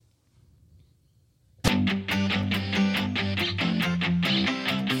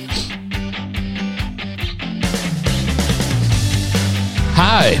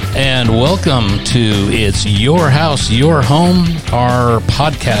Hi, and welcome to It's Your House, Your Home, our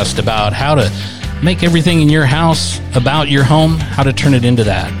podcast about how to make everything in your house about your home, how to turn it into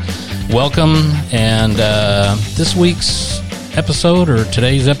that. Welcome, and this week's episode, or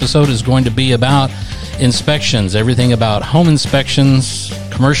today's episode, is going to be about inspections, everything about home inspections,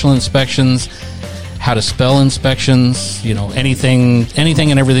 commercial inspections, how to spell inspections, anything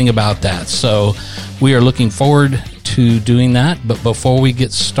and everything about that. So we are looking forward to doing that. But before we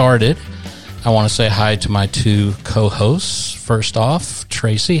get started, I want to say hi to my two co-hosts. First off,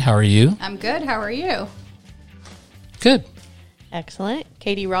 Tracy, how are you? I'm good. How are you? Good. Excellent.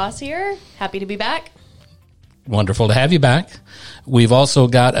 Katie Ross here. Happy to be back. Wonderful to have you back. We've also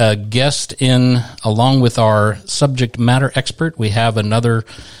got a guest in along with our subject matter expert. We have another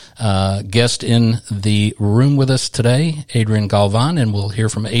guest in the room with us today, Adrian Galvan, and we'll hear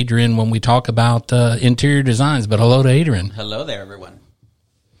from Adrian when we talk about interior designs. But hello to Adrian. Hello there, everyone.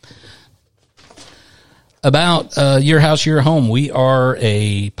 About Your House, Your Home. We are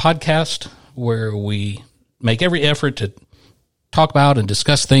a podcast where we make every effort to talk about and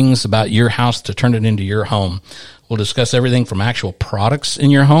discuss things about your house to turn it into your home. We'll discuss everything from actual products in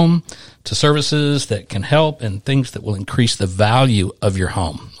your home to services that can help and things that will increase the value of your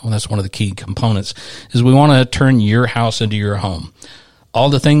home. Well, that's one of the key components, is we want to turn your house into your home. All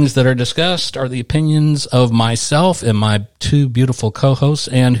the things that are discussed are the opinions of myself and my two beautiful co-hosts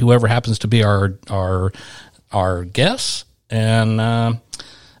and whoever happens to be our guests. And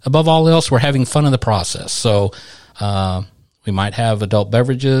above all else, we're having fun in the process. So we might have adult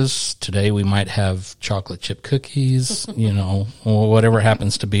beverages. Today we might have chocolate chip cookies, or whatever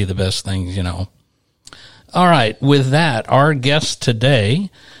happens to be the best things, All right. With that, our guest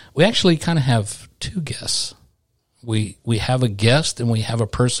today, we actually kind of have two guests. We have a guest and we have a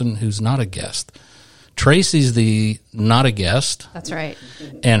person who's not a guest. Tracy's the not a guest. That's right.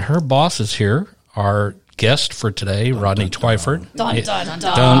 And her boss is here, our guest for today, Rodney Twyford. Dun, dun,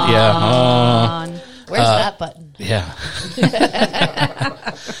 dun. Yeah. Where's that button? Yeah.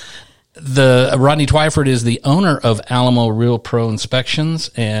 The Rodney Twyford is the owner of Alamo Real Pro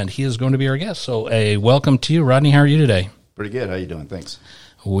Inspections, and he is going to be our guest. So a welcome to you, Rodney. How are you today? Pretty good. How you doing? Thanks.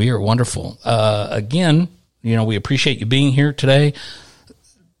 We are wonderful. Again, we appreciate you being here today.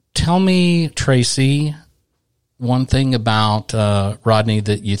 Tell me, Tracy, one thing about Rodney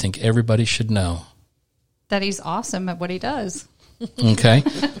that you think everybody should know. That he's awesome at what he does. Okay.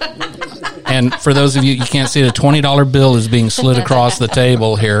 And for those of you can't see, the $20 bill is being slid across the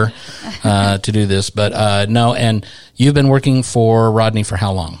table here to do this. But no, and you've been working for Rodney for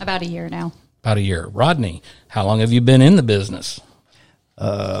how long? About a year now. About a year. Rodney, how long have you been in the business?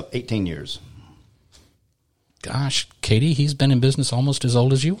 18 years. Gosh, Katie, he's been in business almost as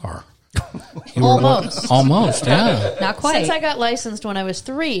old as you are. Almost, yeah. Not quite. Since I got licensed when I was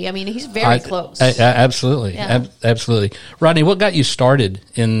 3, he's very close. Absolutely, Yeah. Absolutely. Rodney, what got you started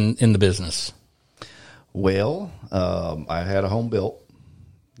in the business? Well, I had a home built,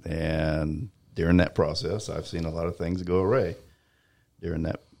 and during that process, I've seen a lot of things go awry during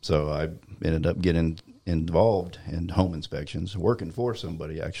that. So I ended up getting involved in home inspections, working for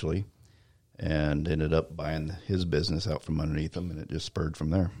somebody actually, and ended up buying his business out from underneath him, and it just spurred from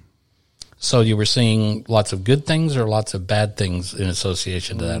there. So you were seeing lots of good things or lots of bad things in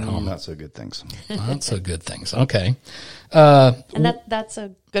association to that home? Not so good things. Not so good things. Okay. And that's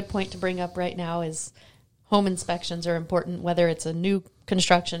a good point to bring up right now is home inspections are important, whether it's a new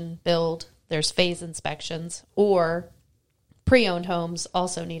construction build, there's phase inspections, or pre-owned homes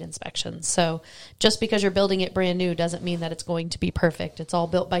also need inspections. So just because you're building it brand new doesn't mean that it's going to be perfect. It's all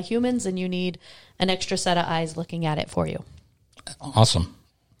built by humans, and you need an extra set of eyes looking at it for you. Awesome.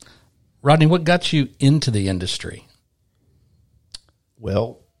 Rodney, what got you into the industry?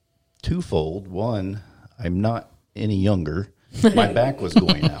 Well, twofold. One, I'm not any younger. My back was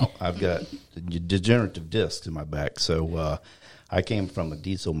going out. I've got degenerative discs in my back. So I came from a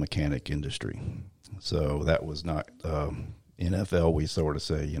diesel mechanic industry. So that was not NFL, we sort of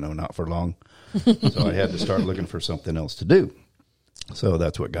say, not for long. So I had to start looking for something else to do. So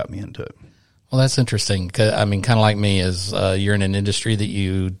that's what got me into it. Well, that's interesting. Kind of like me, is you're in an industry that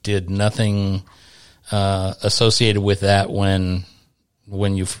you did nothing associated with that when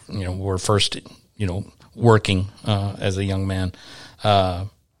you were first working as a young man.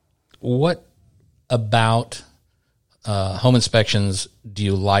 What about home inspections do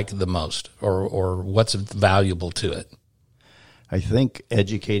you like the most, or what's valuable to it? I think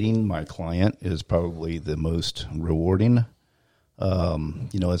educating my client is probably the most rewarding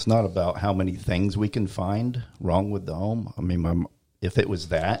It's not about how many things we can find wrong with the home. I mean, if it was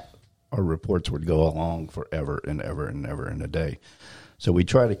that, our reports would go along forever and ever and ever in a day. So we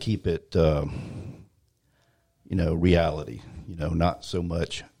try to keep it, reality, not so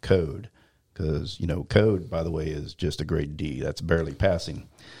much code. Because, code, by the way, is just a grade D. That's barely passing.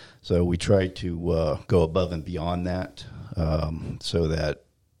 So we try to go above and beyond that so that,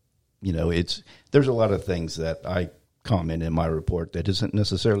 there's a lot of things that I comment in my report that isn't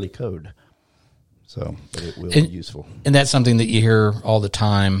necessarily code. So, but it will be useful. And that's something that you hear all the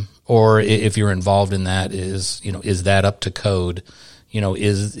time, or if you're involved in that, is that up to code?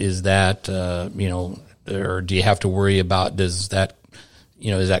 Is that, or do you have to worry about, is that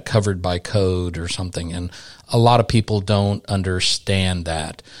covered by code or something? And a lot of people don't understand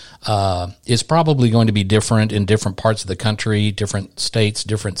that. It's probably going to be different in different parts of the country, different states,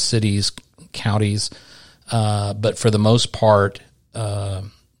 different cities, counties. But for the most part,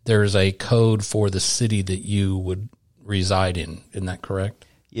 there's a code for the city that you would reside in. Isn't that correct?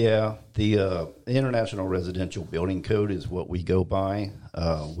 Yeah. The International Residential Building Code is what we go by,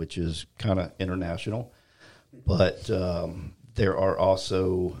 which is kind of international. But there are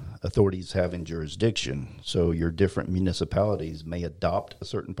also authorities having jurisdiction. So your different municipalities may adopt a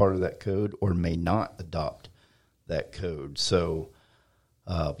certain part of that code or may not adopt that code. So,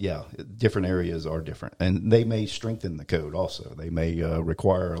 different areas are different. And they may strengthen the code also. They may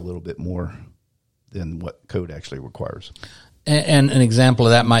require a little bit more than what code actually requires. And an example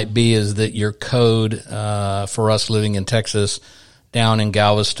of that might be is that your code for us living in Texas, down in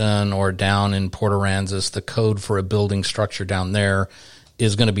Galveston or down in Port Aransas, the code for a building structure down there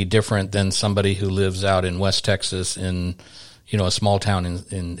is going to be different than somebody who lives out in West Texas in, a small town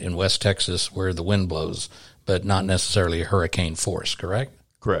in West Texas where the wind blows, but not necessarily a hurricane force, correct?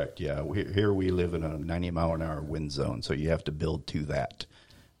 Correct, yeah. Here we live in a 90-mile-an-hour wind zone, so you have to build to that.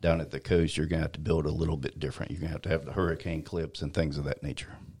 Down at the coast, you're going to have to build a little bit different. You're going to have the hurricane clips and things of that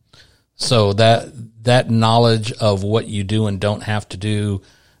nature. So that knowledge of what you do and don't have to do,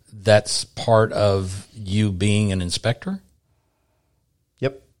 that's part of you being an inspector?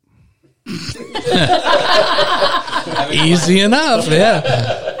 Yep. Easy enough, yeah.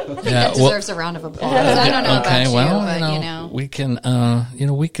 That deserves a round of applause. I don't know about we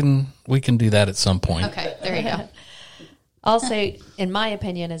can, we can do that at some point. Okay, there you go. I'll say, in my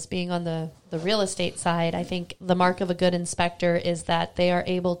opinion, as being on the real estate side, I think the mark of a good inspector is that they are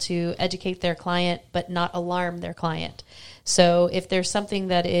able to educate their client but not alarm their client. So if there's something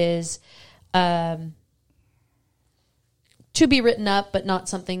that is to be written up but not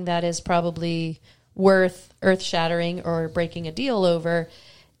something that is probably worth earth-shattering or breaking a deal over,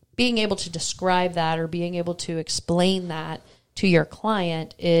 being able to describe that or being able to explain that to your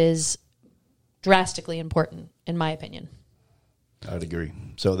client is drastically important, in my opinion. I'd agree.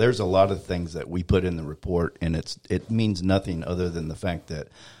 So there's a lot of things that we put in the report, and it means nothing other than the fact that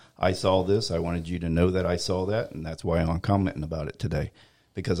I saw this. I wanted you to know that I saw that, and that's why I'm commenting about it today,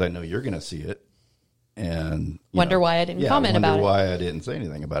 because I know you're going to see it. And wonder why I didn't comment about it. Wonder why I didn't say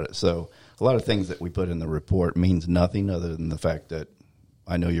anything about it. So a lot of things that we put in the report means nothing other than the fact that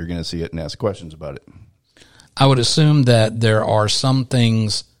I know you're going to see it and ask questions about it. I would assume that there are some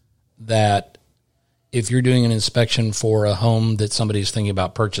things that if you're doing an inspection for a home that somebody's thinking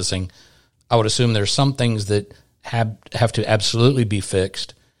about purchasing, I would assume there's some things that have to absolutely be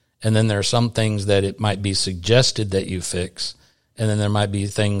fixed. And then there are some things that it might be suggested that you fix. And then there might be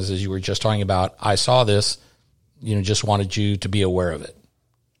things, as you were just talking about, I saw this, just wanted you to be aware of it.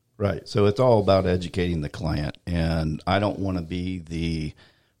 Right. So it's all about educating the client. And I don't want to be the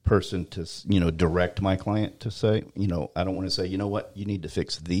person to, direct my client to say, I don't want to say, you know what, you need to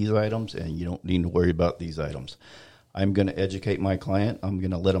fix these items and you don't need to worry about these items. I'm going to educate my client. I'm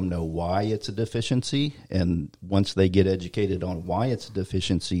going to let them know why it's a deficiency. And once they get educated on why it's a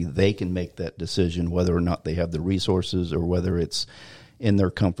deficiency, they can make that decision whether or not they have the resources or whether it's in their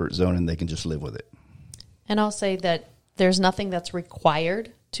comfort zone and they can just live with it. And I'll say that there's nothing that's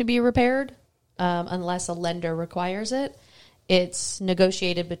required to be repaired unless a lender requires it. It's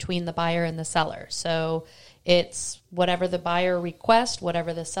negotiated between the buyer and the seller. So it's whatever the buyer requests,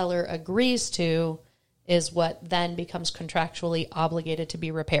 whatever the seller agrees to is what then becomes contractually obligated to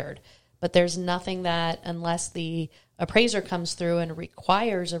be repaired. But there's nothing that, unless the appraiser comes through and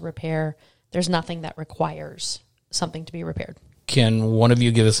requires a repair, there's nothing that requires something to be repaired. Can one of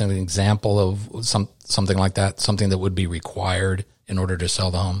you give us an example of something like that, something that would be required in order to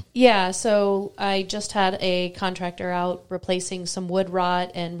sell the home? Yeah, so I just had a contractor out replacing some wood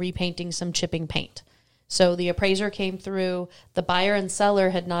rot and repainting some chipping paint. So the appraiser came through. The buyer and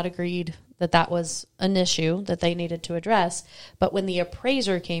seller had not agreed that was an issue that they needed to address. But when the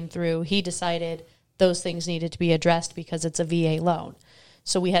appraiser came through, he decided those things needed to be addressed because it's a VA loan.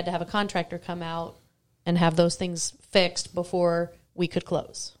 So we had to have a contractor come out and have those things fixed before we could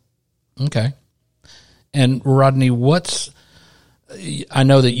close. Okay. And Rodney, I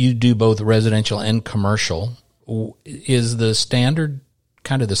know that you do both residential and commercial. Is the standard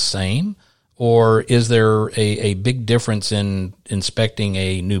kind of the same, or is there a big difference in inspecting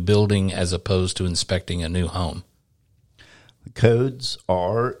a new building as opposed to inspecting a new home? The codes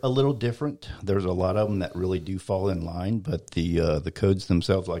are a little different. There's a lot of them that really do fall in line, but the codes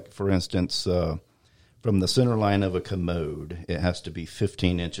themselves, like for instance, from the center line of a commode, it has to be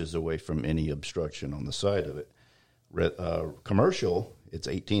 15 inches away from any obstruction on the side of it. Commercial, it's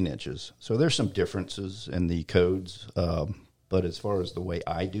 18 inches. So there's some differences in the codes, but as far as the way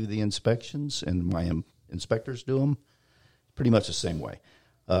I do the inspections and my inspectors do them, pretty much the same way.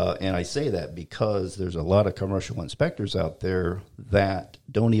 And I say that because there's a lot of commercial inspectors out there that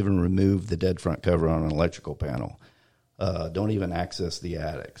don't even remove the dead front cover on an electrical panel, don't even access the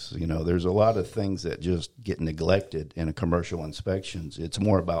attics. You know, there's a lot of things that just get neglected in a commercial inspections. It's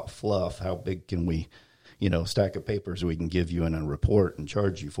more about fluff. How big can we, stack of papers we can give you in a report and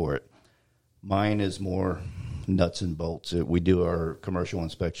charge you for it. Mine is more nuts and bolts. We do our commercial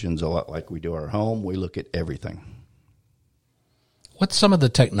inspections a lot like we do our home. We look at everything. What's some of the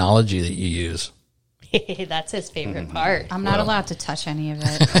technology that you use? That's his favorite part. I'm not allowed to touch any of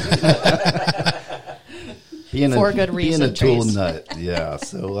it. For good reason. Being a tool nut, yeah.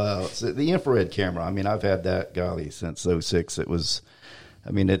 So the infrared camera, I've had that, since 2006.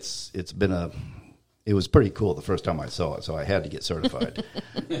 It was pretty cool the first time I saw it, so I had to get certified.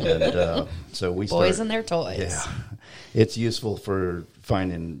 And so we Boys and their toys. Yeah. It's useful for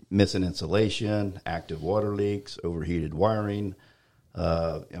finding missing insulation, active water leaks, overheated wiring.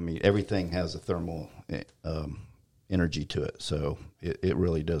 Everything has a thermal energy to it, so it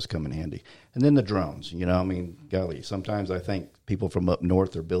really does come in handy. And then the drones, sometimes I think people from up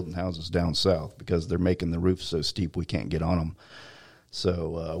north are building houses down south because they're making the roofs so steep we can't get on them.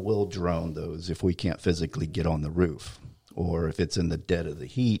 So we'll drone those if we can't physically get on the roof, or if it's in the dead of the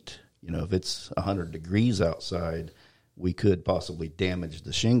heat. If it's 100 degrees outside, we could possibly damage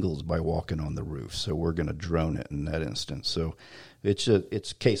the shingles by walking on the roof. So we're going to drone it in that instance. So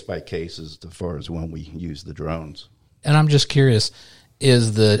it's case by case as far as when we use the drones. And I'm just curious,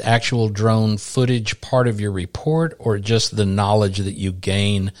 is the actual drone footage part of your report, or just the knowledge that you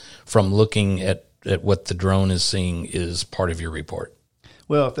gain from looking at what the drone is seeing is part of your report?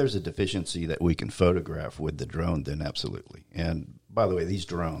 Well, if there's a deficiency that we can photograph with the drone, then absolutely. And by the way, these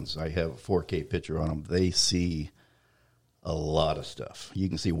drones, I have a 4K picture on them. They see a lot of stuff. You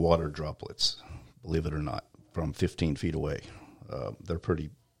can see water droplets, believe it or not, from 15 feet away. They're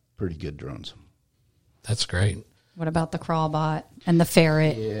pretty good drones. That's great. What about the crawl bot and the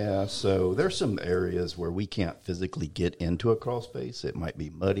ferret? Yeah, so there's some areas where we can't physically get into a crawl space. It might be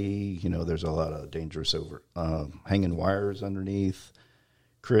muddy. There's a lot of dangerous hanging wires underneath,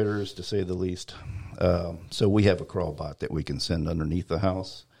 critters, to say the least. So we have a crawl bot that we can send underneath the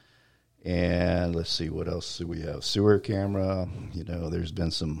house. And let's see, what else do we have? Sewer camera. There's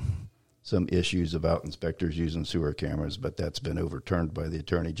been some issues about inspectors using sewer cameras, but that's been overturned by the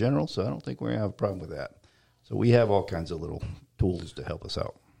Attorney General, so I don't think we're going to have a problem with that. So we have all kinds of little tools to help us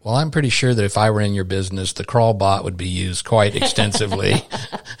out. Well, I'm pretty sure that if I were in your business, the crawl bot would be used quite extensively.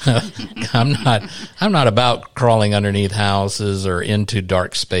 I'm not about crawling underneath houses or into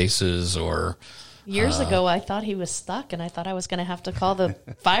dark spaces or. Years ago, I thought he was stuck, and I thought I was going to have to call the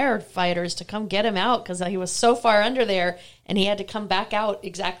firefighters to come get him out because he was so far under there, and he had to come back out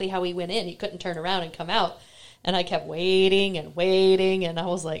exactly how he went in. He couldn't turn around and come out. And I kept waiting, and I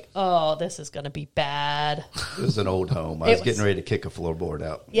was like, oh, this is going to be bad. It was an old home. I was getting ready to kick a floorboard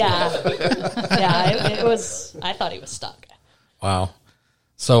out. Yeah. It was, I thought he was stuck. Wow.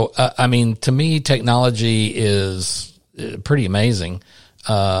 So, to me, technology is pretty amazing.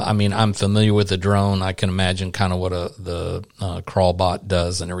 I'm familiar with the drone. I can imagine kind of what the crawl bot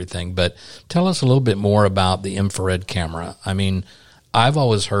does and everything. But tell us a little bit more about the infrared camera. I've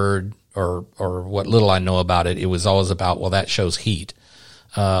always heard, or what little I know about it, it was always about, well, that shows heat,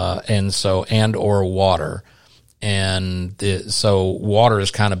 or water. And so water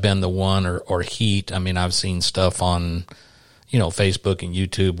has kind of been the one, or heat. I've seen stuff on, Facebook and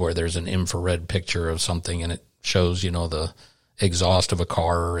YouTube where there's an infrared picture of something and it shows, the exhaust of a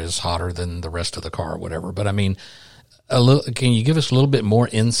car is hotter than the rest of the car or whatever. But can you give us a little bit more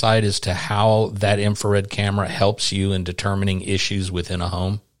insight as to how that infrared camera helps you in determining issues within a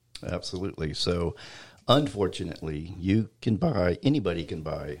home? Absolutely. So Unfortunately, anybody can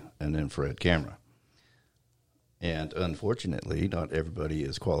buy an infrared camera. And unfortunately, not everybody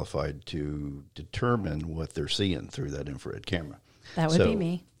is qualified to determine what they're seeing through that infrared camera. That would be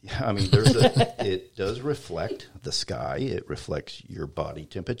me. I mean, it does reflect the sky. It reflects your body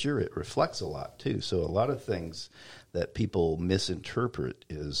temperature. It reflects a lot, too. So a lot of things that people misinterpret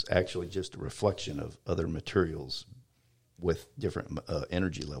is actually just a reflection of other materials with different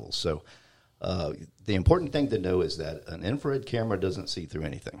energy levels. So the important thing to know is that an infrared camera doesn't see through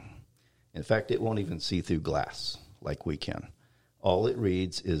anything. In fact, it won't even see through glass like we can. All it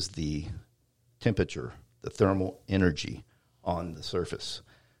reads is the temperature, the thermal energy on the surface.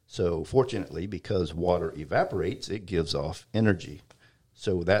 So fortunately, because water evaporates, it gives off energy.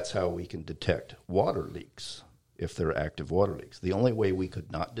 So that's how we can detect water leaks, if they're active water leaks. The only way we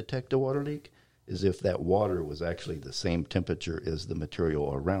could not detect a water leak is if that water was actually the same temperature as the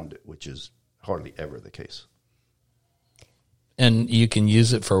material around it, which is hardly ever the case. And you can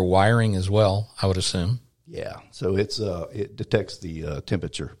use it for wiring as well, I would assume. Yeah, so it detects the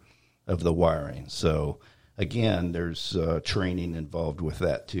temperature of the wiring. So again, there's training involved with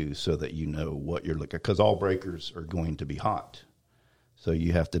that too, so that you know what you're looking at, because all breakers are going to be hot. So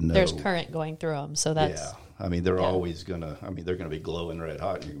you have to know. There's current going through them, so that's... Yeah, I mean, they're always going to, they're going to be glowing red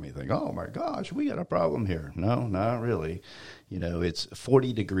hot, and you're going to be thinking, oh my gosh, we got a problem here. No, not really. It's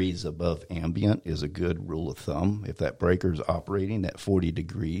 40 degrees above ambient is a good rule of thumb. If that breaker's operating at 40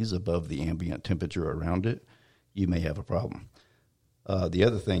 degrees above the ambient temperature around it, you may have a problem. The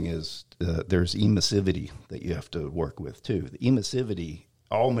other thing is there's emissivity that you have to work with too. The emissivity,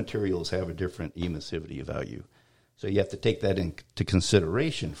 all materials have a different emissivity value. So you have to take that into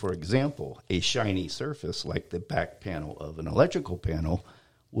consideration. For example, a shiny surface like the back panel of an electrical panel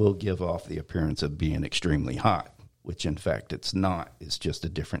will give off the appearance of being extremely hot, which in fact it's not. It's just a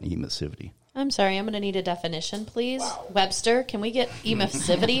different emissivity. I'm sorry, I'm going to need a definition, please. Wow. Webster, can we get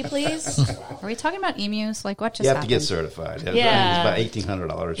emissivity, please? Are we talking about emus? Like, what just You have happened? to get certified. Yeah. It's about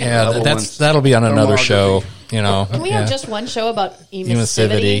 $1,800. Yeah, that'll be on another show, Can we have just one show about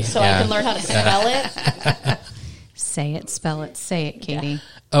emissivity so I can learn how to spell it? Say it, spell it, say it, Katie.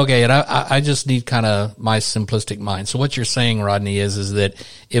 Yeah. Okay, and I just need kind of my simplistic mind. So what you're saying, Rodney, is that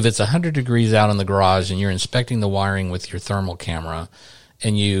if it's 100 degrees out in the garage and you're inspecting the wiring with your thermal camera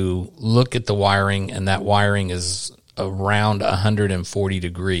and you look at the wiring and that wiring is around 140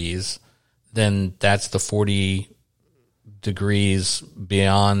 degrees, then that's the 40 degrees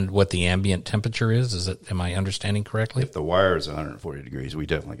beyond what the ambient temperature is? Am I understanding correctly? If the wire is 140 degrees, we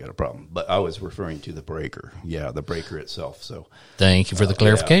definitely got a problem. But I was referring to the breaker. Yeah, the breaker itself. So thank you for the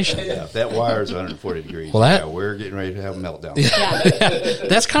clarification. Yeah, if that wire is 140 degrees, we're getting ready to have a meltdown. Yeah.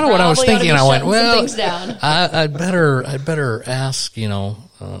 That's kind of what I was thinking. I went, well, I'd better ask,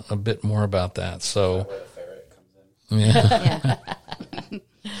 a bit more about that. So, yeah.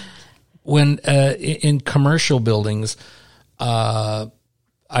 When in commercial buildings,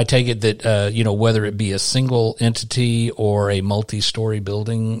 I take it that, whether it be a single entity or a multi-story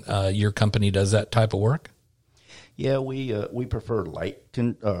building, your company does that type of work? Yeah, we prefer light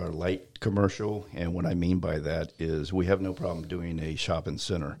commercial. And what I mean by that is we have no problem doing a shopping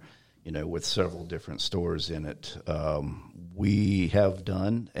center, with several different stores in it. We have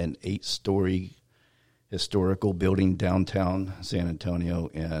done an 8-story historical building downtown San Antonio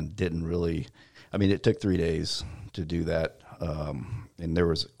and didn't really, it took 3 days to do that. And there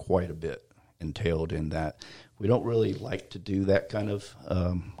was quite a bit entailed in that. We don't really like to do that kind of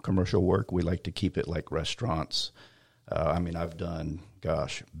commercial work. We like to keep it like restaurants. I've done,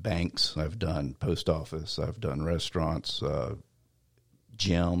 banks. I've done post office. I've done restaurants,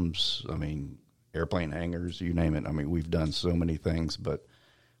 gyms. Airplane hangars, you name it. We've done so many things, but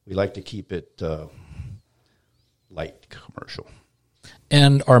we like to keep it light commercial.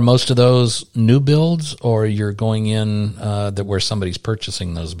 And are most of those new builds, or you're going in where somebody's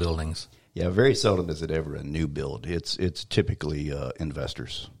purchasing those buildings? Yeah, very seldom is it ever a new build. It's typically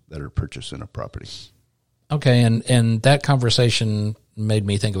investors that are purchasing a property. Okay, and that conversation made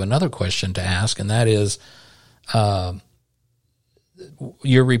me think of another question to ask, and that is,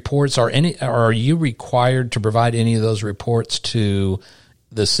 your reports are you required to provide any of those reports to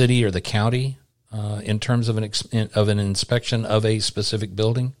the city or the county? In terms of an inspection of a specific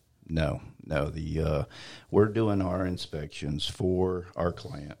building? No. We're doing our inspections for our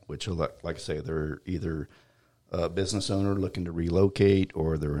client, which, like I say, they're either a business owner looking to relocate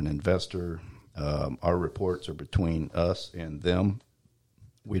or they're an investor. Our reports are between us and them.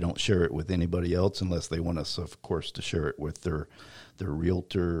 We don't share it with anybody else unless they want us, of course, to share it with their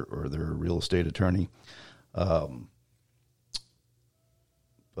realtor or their real estate attorney. But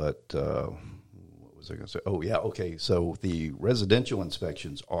was I going to say? Oh, yeah. Okay. So the residential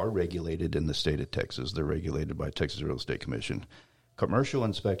inspections are regulated in the state of Texas. They're regulated by Texas Real Estate Commission. Commercial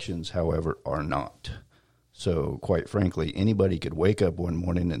inspections, however, are not. So quite frankly, anybody could wake up one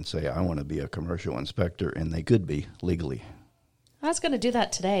morning and say, I want to be a commercial inspector, and they could be legally. I was going to do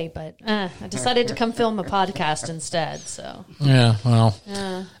that today, but I decided to come film a podcast instead. So Yeah, well,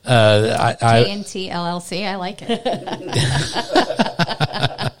 TNT LLC. I like it.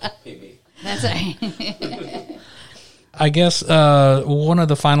 That's it. I guess one of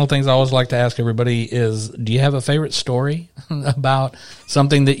the final things I always like to ask everybody is, do you have a favorite story about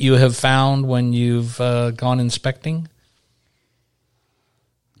something that you have found when you've gone inspecting?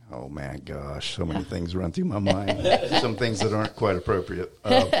 Oh, man, gosh, so many things run through my mind. Some things that aren't quite appropriate.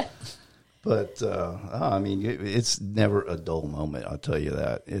 But I mean, it's never a dull moment, I'll tell you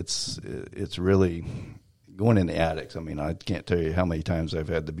that. It's really going in the attics. I mean, I can't tell you how many times I've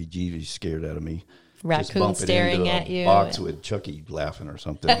had the bejeebies scared out of me. Raccoon staring at you. Box with Chucky laughing or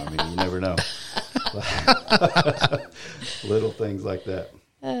something. I mean, you never know. Little things like that.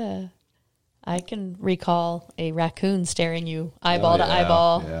 I can recall a raccoon staring you eyeball to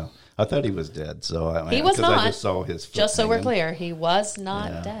eyeball. Yeah, I thought he was dead. So he was not. I just saw his foot. Just so we're hanging. clear, he was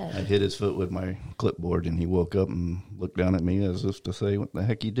not dead. I hit his foot with my clipboard, and he woke up and looked down at me as if to say, "What the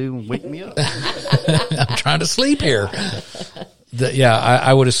heck you do? And wake me up." I'm trying to sleep here.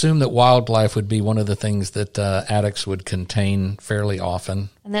 I would assume that wildlife would be one of the things that attics would contain fairly often.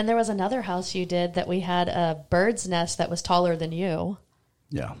 And then there was another house you did that we had a bird's nest that was taller than you.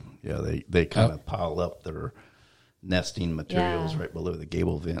 Yeah. They kind of pile up their nesting materials right below the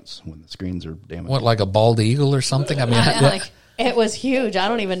gable vents when the screens are damaged. What, like a bald eagle or something? I mean, it was huge. I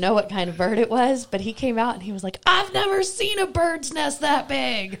don't even know what kind of bird it was, but he came out and he was like, I've never seen a bird's nest that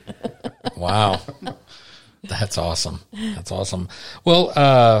big. Wow. That's awesome. That's awesome.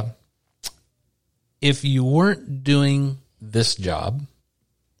 Well, if you weren't doing this job,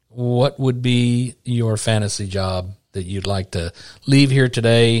 what would be your fantasy job that you'd like to leave here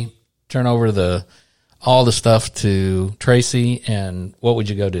today, turn over all the stuff to Tracy, and what would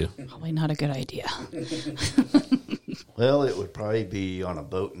you go do? Probably not a good idea. Well, it would probably be on a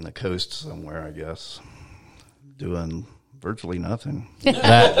boat in the coast somewhere, I guess, doing virtually nothing.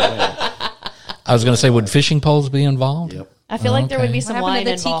 I was going to say, would fishing poles be involved? Yep. I feel like there would be What some happened wine to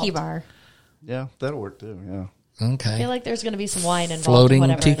the involved. tiki bar? Yeah, that'll work too, yeah. Okay. I feel like there's going to be some wine involved. Floating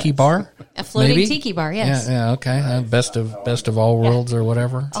whatever it tiki is. bar? A floating Maybe? tiki bar, yes. Yeah, okay. Best of all worlds or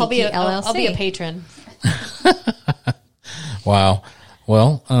whatever. I'll be LLC. a patron. Wow.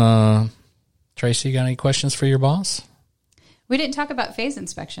 Well, Tracy, you got any questions for your boss? We didn't talk about phase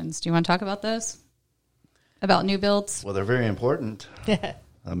inspections. Do you want to talk about those? About new builds? Well, they're very important.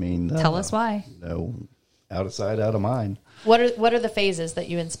 I mean, Tell us why. No, out of sight, out of mind. What are the phases that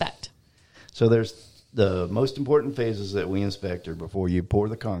you inspect? So there's the most important phases that we inspect are before you pour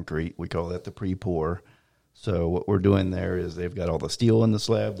the concrete. We call that the pre-pour. So what we're doing there is they've got all the steel in the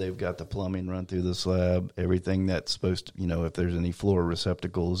slab. They've got the plumbing run through the slab. Everything that's supposed to, if there's any floor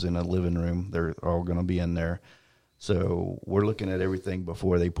receptacles in a living room, they're all going to be in there. So we're looking at everything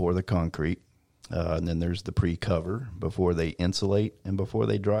before they pour the concrete. And then there's the pre-cover before they insulate and before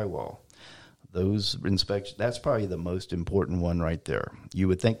they drywall. Those inspections, that's probably the most important one right there. You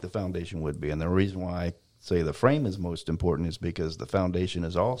would think the foundation would be. And the reason why I say the frame is most important is because the foundation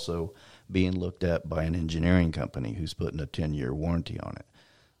is also being looked at by an engineering company who's putting a 10-year warranty on it.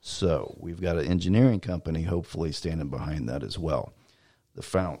 So we've got an engineering company hopefully standing behind that as well.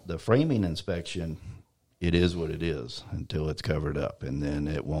 The framing inspection, it is what it is until it's covered up, and then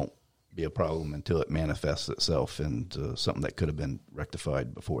it won't be a problem until it manifests itself into something that could have been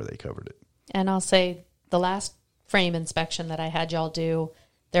rectified before they covered it. And I'll say the last frame inspection that I had y'all do,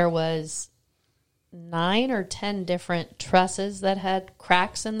 there was 9 or 10 different trusses that had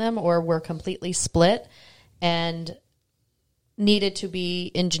cracks in them or were completely split and needed to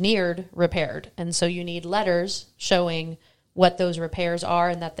be engineered, repaired. And so you need letters showing what those repairs are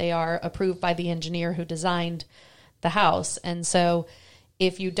and that they are approved by the engineer who designed the house. And so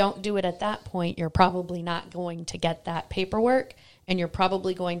if you don't do it at that point, you're probably not going to get that paperwork, and you're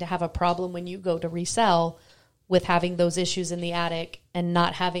probably going to have a problem when you go to resell with having those issues in the attic and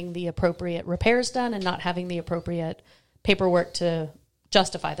not having the appropriate repairs done and not having the appropriate paperwork to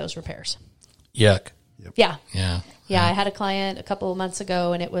justify those repairs. Yuck. Yep. Yeah. Yeah. I had a client a couple of months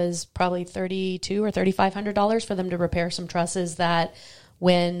ago, and it was probably $3,200 or $3,500 for them to repair some trusses that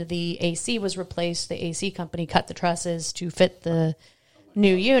when the AC was replaced, the AC company cut the trusses to fit the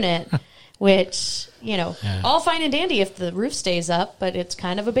new unit, which, all fine and dandy if the roof stays up, but it's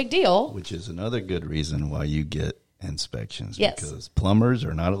kind of a big deal. Which is another good reason why you get inspections. Yes. Because plumbers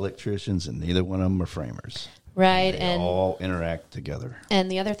are not electricians and neither one of them are framers. Right. They all interact together.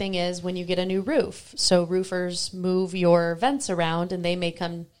 And the other thing is when you get a new roof, so roofers move your vents around and they may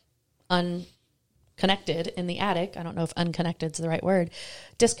come unconnected in the attic. I don't know if unconnected is the right word,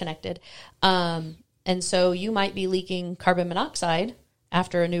 disconnected. And so you might be leaking carbon monoxide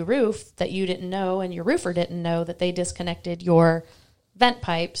after a new roof that you didn't know and your roofer didn't know that they disconnected your vent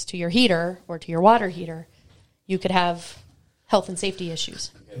pipes to your heater or to your water heater. You could have health and safety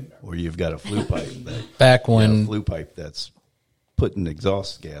issues. Or you've got a flue pipe. Back when flue pipe that's putting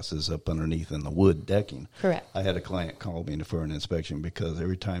exhaust gases up underneath in the wood decking. Correct. I had a client call me for an inspection because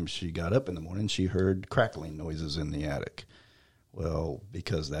every time she got up in the morning, she heard crackling noises in the attic. Well,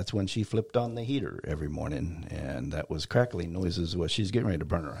 because that's when she flipped on the heater every morning, and that was crackling noises. Well, she's getting ready to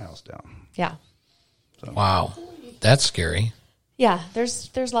burn her house down. Yeah. wow, that's scary. Yeah,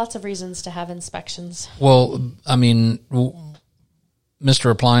 there's lots of reasons to have inspections. Well, I mean, Mr.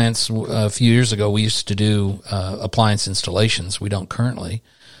 Appliance, a few years ago, we used to do appliance installations. We don't currently,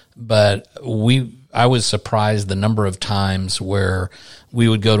 but I was surprised the number of times where we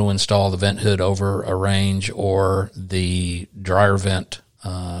would go to install the vent hood over a range or the dryer vent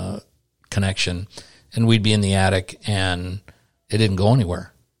connection, and we'd be in the attic, and it didn't go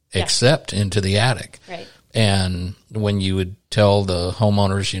anywhere except into the attic. Right. And when you would tell the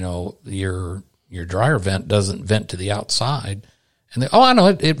homeowners, your dryer vent doesn't vent to the outside, and they, I know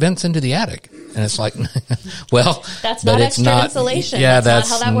it vents into the attic, and it's like, well, that's not extra insulation. Yeah, that's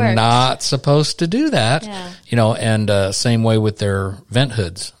not how that works. Not supposed to do that. Yeah. And same way with their vent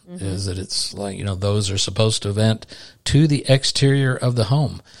hoods is that it's like those are supposed to vent to the exterior of the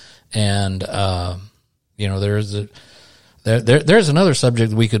home, and there's another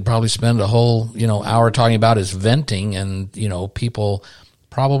subject we could probably spend a whole, hour talking about is venting. And, people,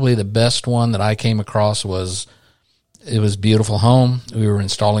 probably the best one that I came across was, it was a beautiful home. We were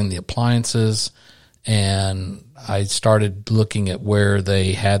installing the appliances, and I started looking at where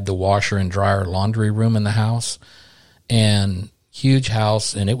they had the washer and dryer laundry room in the house, and huge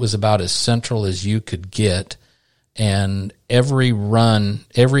house. And it was about as central as you could get. And every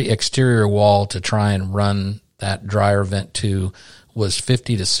exterior wall to try and run that dryer vent to was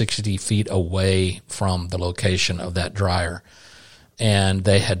 50 to 60 feet away from the location of that dryer. And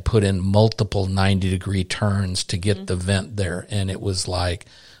they had put in multiple 90-degree turns to get the vent there. And it was like,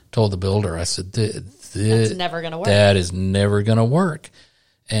 told the builder, I said, that's never going to work. That is never going to work.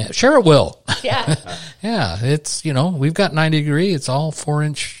 And sure it will. Yeah. Yeah. It's, we've got 90 degree. It's all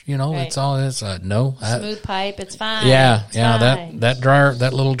 4-inch, Right. it's no. Smooth pipe. It's fine. Yeah. It's yeah. fine.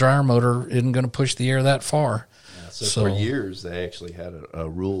 That little dryer motor isn't going to push the air that far. So for years, they actually had a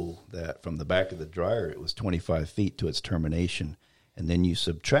rule that from the back of the dryer, it was 25 feet to its termination. And then you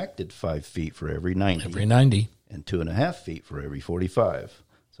subtracted 5 feet for every 90. Every 90. And 2.5 feet for every 45.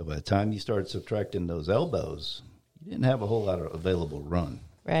 So by the time you started subtracting those elbows, you didn't have a whole lot of available run.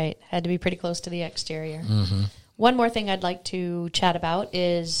 Right. Had to be pretty close to the exterior. Mm-hmm. One more thing I'd like to chat about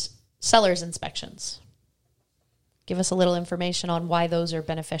is seller's inspections. Give us a little information on why those are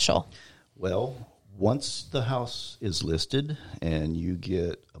beneficial. Well, once the house is listed and you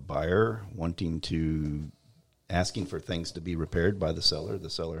get a buyer asking for things to be repaired by the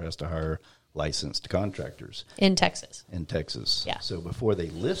seller has to hire licensed contractors. In Texas. Yeah. So before they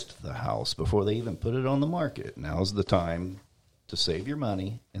list the house, before they even put it on the market, now's the time to save your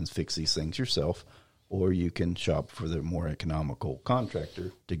money and fix these things yourself, or you can shop for the more economical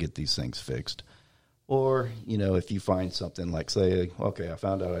contractor to get these things fixed. Or, if you find something like, say, okay, I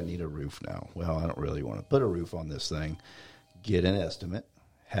found out I need a roof now. Well, I don't really want to put a roof on this thing. Get an estimate.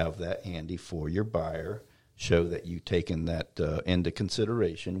 Have that handy for your buyer. Show that you've taken that into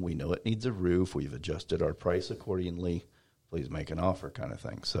consideration. We know it needs a roof. We've adjusted our price accordingly. Please make an offer kind of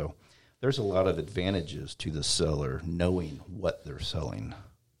thing. So there's a lot of advantages to the seller knowing what they're selling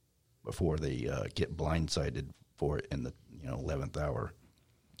before they get blindsided for it in the 11th hour.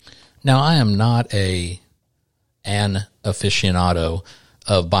 Now, I am not an aficionado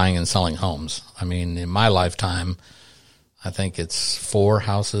of buying and selling homes. I mean, in my lifetime, I think it's 4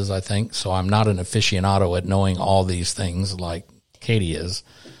 houses, So I'm not an aficionado at knowing all these things like Katie is.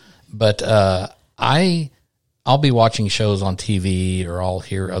 But I'll be watching shows on TV, or I'll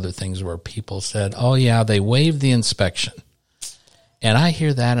hear other things where people said, oh, yeah, they waived the inspection. And I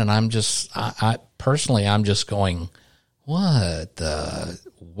hear that, and I'm just, I'm just going, what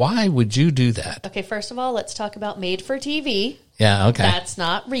why would you do that? Okay, first of all, let's talk about made for TV. Yeah, okay. That's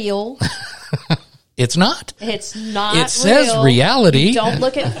not real. It's not. It's not. It says real. reality. You don't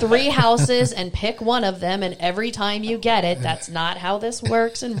look at 3 houses and pick one of them, and every time you get it. That's not how this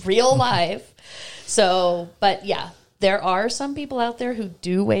works in real life. So, but yeah, there are some people out there who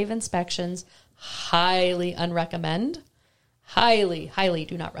do waive inspections. Highly unrecommend. Highly, highly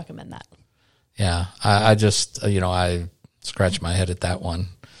do not recommend that. Yeah, I just, I scratch my head at that one.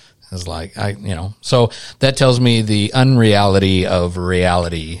 It's like, so that tells me the unreality of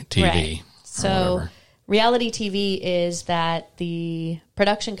reality TV. Right. So reality TV is that the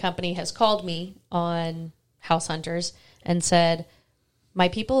production company has called me on House Hunters and said, my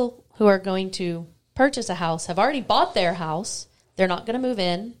people who are going to purchase a house have already bought their house. They're not going to move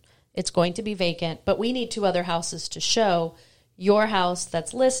in. It's going to be vacant, but we need 2 other houses to show. Your house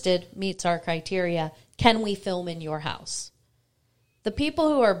that's listed meets our criteria. Can we film in your house? The people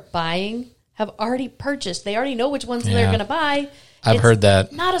who are buying have already purchased. They already know which ones they're going to buy. I've heard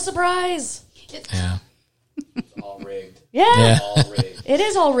that. Not a surprise. Yeah. It's all rigged. Yeah. All rigged. It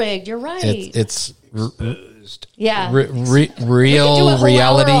is all rigged. You're right. It's yeah. real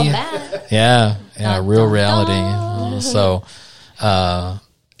reality. Yeah. Real reality. dun. So,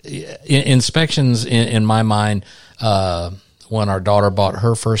 inspections in my mind, when our daughter bought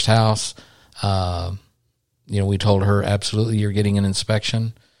her first house, we told her absolutely you're getting an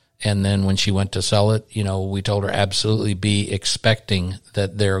inspection. And then when she went to sell it, we told her absolutely be expecting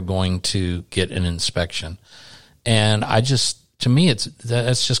that they're going to get an inspection. And to me,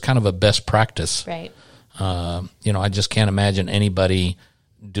 that's just kind of a best practice. Right. I just can't imagine anybody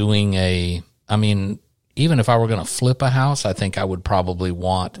doing even if I were going to flip a house, I think I would probably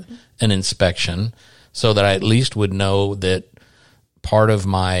want an inspection so that I at least would know that part of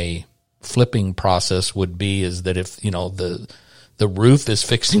my flipping process would be is that if, the roof is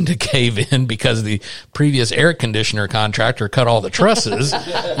fixing to cave in because the previous air conditioner contractor cut all the trusses,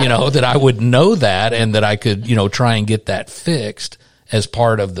 that I would know that and that I could, try and get that fixed as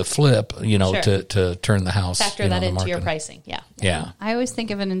part of the flip, Sure. to turn the house. Factor that the into your market. pricing. Yeah. Yeah. I always think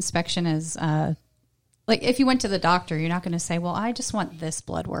of an inspection as like if you went to the doctor, you're not going to say, well, I just want this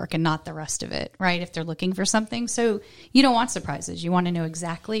blood work and not the rest of it, right? If they're looking for something. So you don't want surprises. You want to know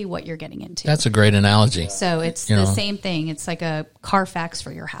exactly what you're getting into. That's a great analogy. So it's the same thing. It's like a Carfax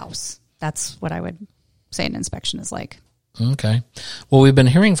for your house. That's what I would say an inspection is like. Okay. Well, we've been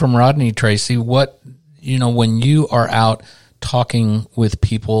hearing from Rodney, Tracy, when you are out talking with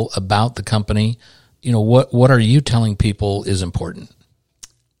people about the company, what are you telling people is important?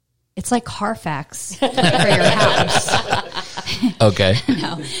 It's like Carfax for your house. Okay.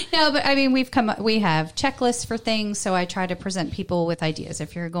 No, but I mean, we have checklists for things. So I try to present people with ideas.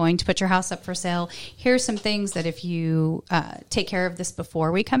 If you're going to put your house up for sale, here's some things that if you take care of this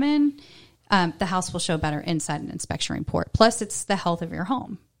before we come in, the house will show better inside an inspection report. Plus it's the health of your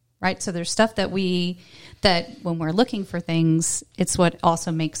home, right? So there's stuff that when we're looking for things, it's what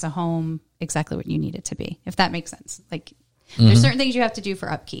also makes a home exactly what you need it to be, if that makes sense. Like there's certain things you have to do for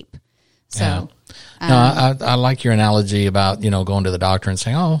upkeep. So, no, I like your analogy about, going to the doctor and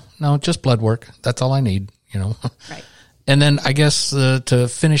saying, oh, no, just blood work. That's all I need, Right. And then I guess to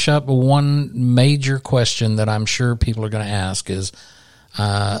finish up, one major question that I'm sure people are going to ask is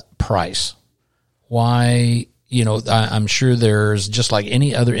price. Why, I'm sure there's just like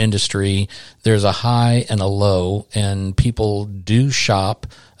any other industry, there's a high and a low, and people do shop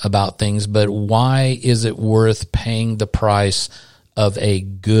about things, but why is it worth paying the price of a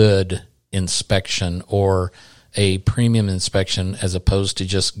good inspection or a premium inspection as opposed to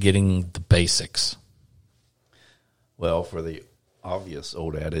just getting the basics? Well, for the obvious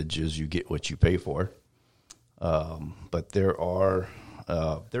old adage is you get what you pay for. But there's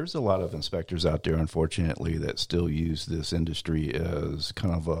a lot of inspectors out there, unfortunately, that still use this industry as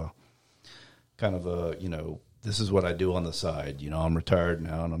kind of a, this is what I do on the side. I'm retired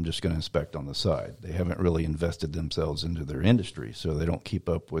now and I'm just going to inspect on the side. They haven't really invested themselves into their industry, so they don't keep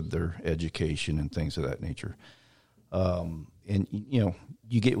up with their education and things of that nature. And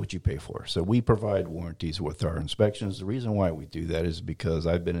you get what you pay for. So we provide warranties with our inspections. The reason why we do that is because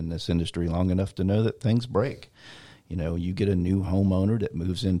I've been in this industry long enough to know that things break. You get a new homeowner that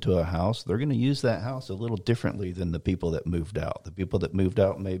moves into a house, they're going to use that house a little differently than the people that moved out. The people that moved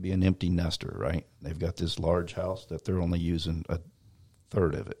out may be an empty nester, right? They've got this large house that they're only using a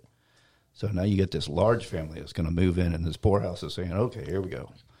third of it. So now you get this large family that's going to move in, and this poor house is saying, okay, here we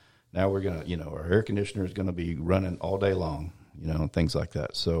go. Now we're going to, our air conditioner is going to be running all day long, and things like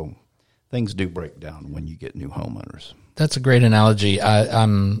that. So things do break down when you get new homeowners. That's a great analogy.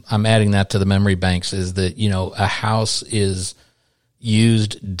 I'm adding that to the memory banks is that, a house is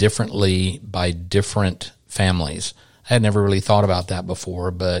used differently by different families. I had never really thought about that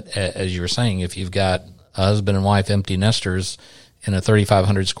before, but as you were saying, if you've got a husband and wife empty nesters in a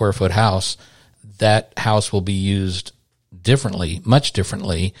 3,500 square foot house, that house will be used differently, much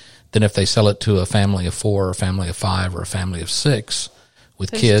differently than if they sell it to a family of 4 or a family of 5 or a family of 6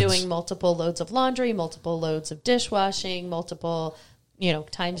 with Who's kids. doing multiple loads of laundry, multiple loads of dishwashing, multiple,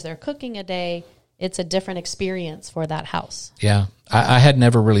 times they're cooking a day. It's a different experience for that house. Yeah. I had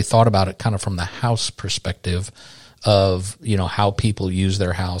never really thought about it kind of from the house perspective of, how people use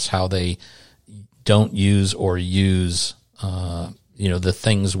their house, how they don't use or use, the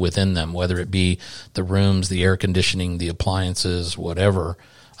things within them, whether it be the rooms, the air conditioning, the appliances, whatever.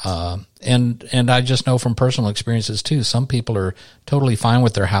 And I just know from personal experiences too, some people are totally fine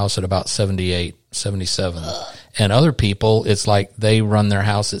with their house at about 78, 77. And other people, it's like they run their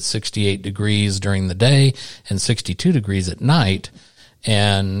house at 68 degrees during the day and 62 degrees at night.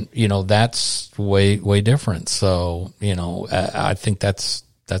 And, that's way, way different. So, I think that's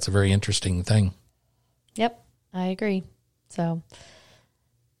a very interesting thing. Yep, I agree. So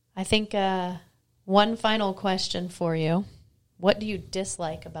I think one final question for you. What do you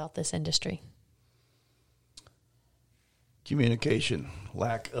dislike about this industry? Communication,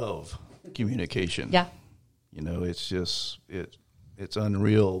 lack of communication. Yeah. It's just, it's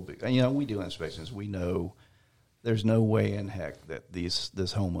unreal. We do inspections. We know there's no way in heck that this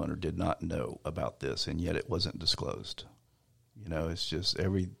homeowner did not know about this, and yet it wasn't disclosed. It's just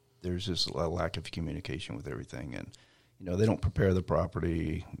there's just a lack of communication with everything. And, they don't prepare the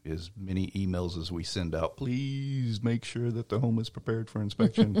property. As many emails as we send out, please make sure that the home is prepared for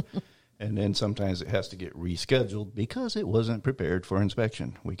inspection. And then sometimes it has to get rescheduled because it wasn't prepared for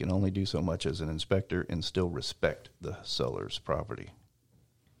inspection. We can only do so much as an inspector and still respect the seller's property.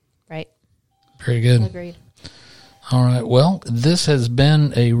 Right. Very good. Agreed. All right. Well, this has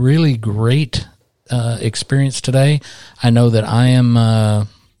been a really great experience today. I know that I am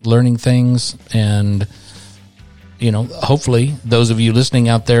learning things, and hopefully those of you listening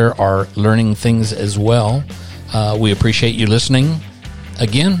out there are learning things as well. We appreciate you listening.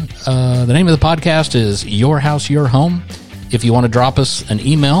 Again, the name of the podcast is Your House, Your Home. If you want to drop us an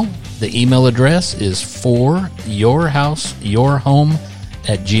email, the email address is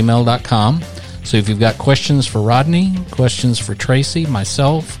foryourhouseyourhome@gmail.com. So if you've got questions for Rodney, questions for Tracy,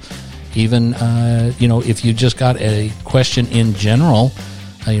 myself, even, if you just got a question in general,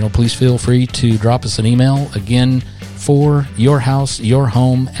 please feel free to drop us an email. Again,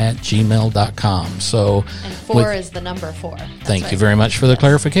 foryourhouseyourhome@gmail.com. So, and 4 is the number 4. Thank you very much for the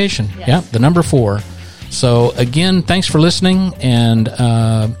clarification. Yes. Yeah, the number 4. So again, thanks for listening, and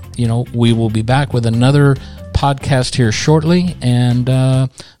we will be back with another podcast here shortly, and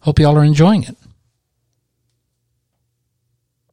hope you all are enjoying it.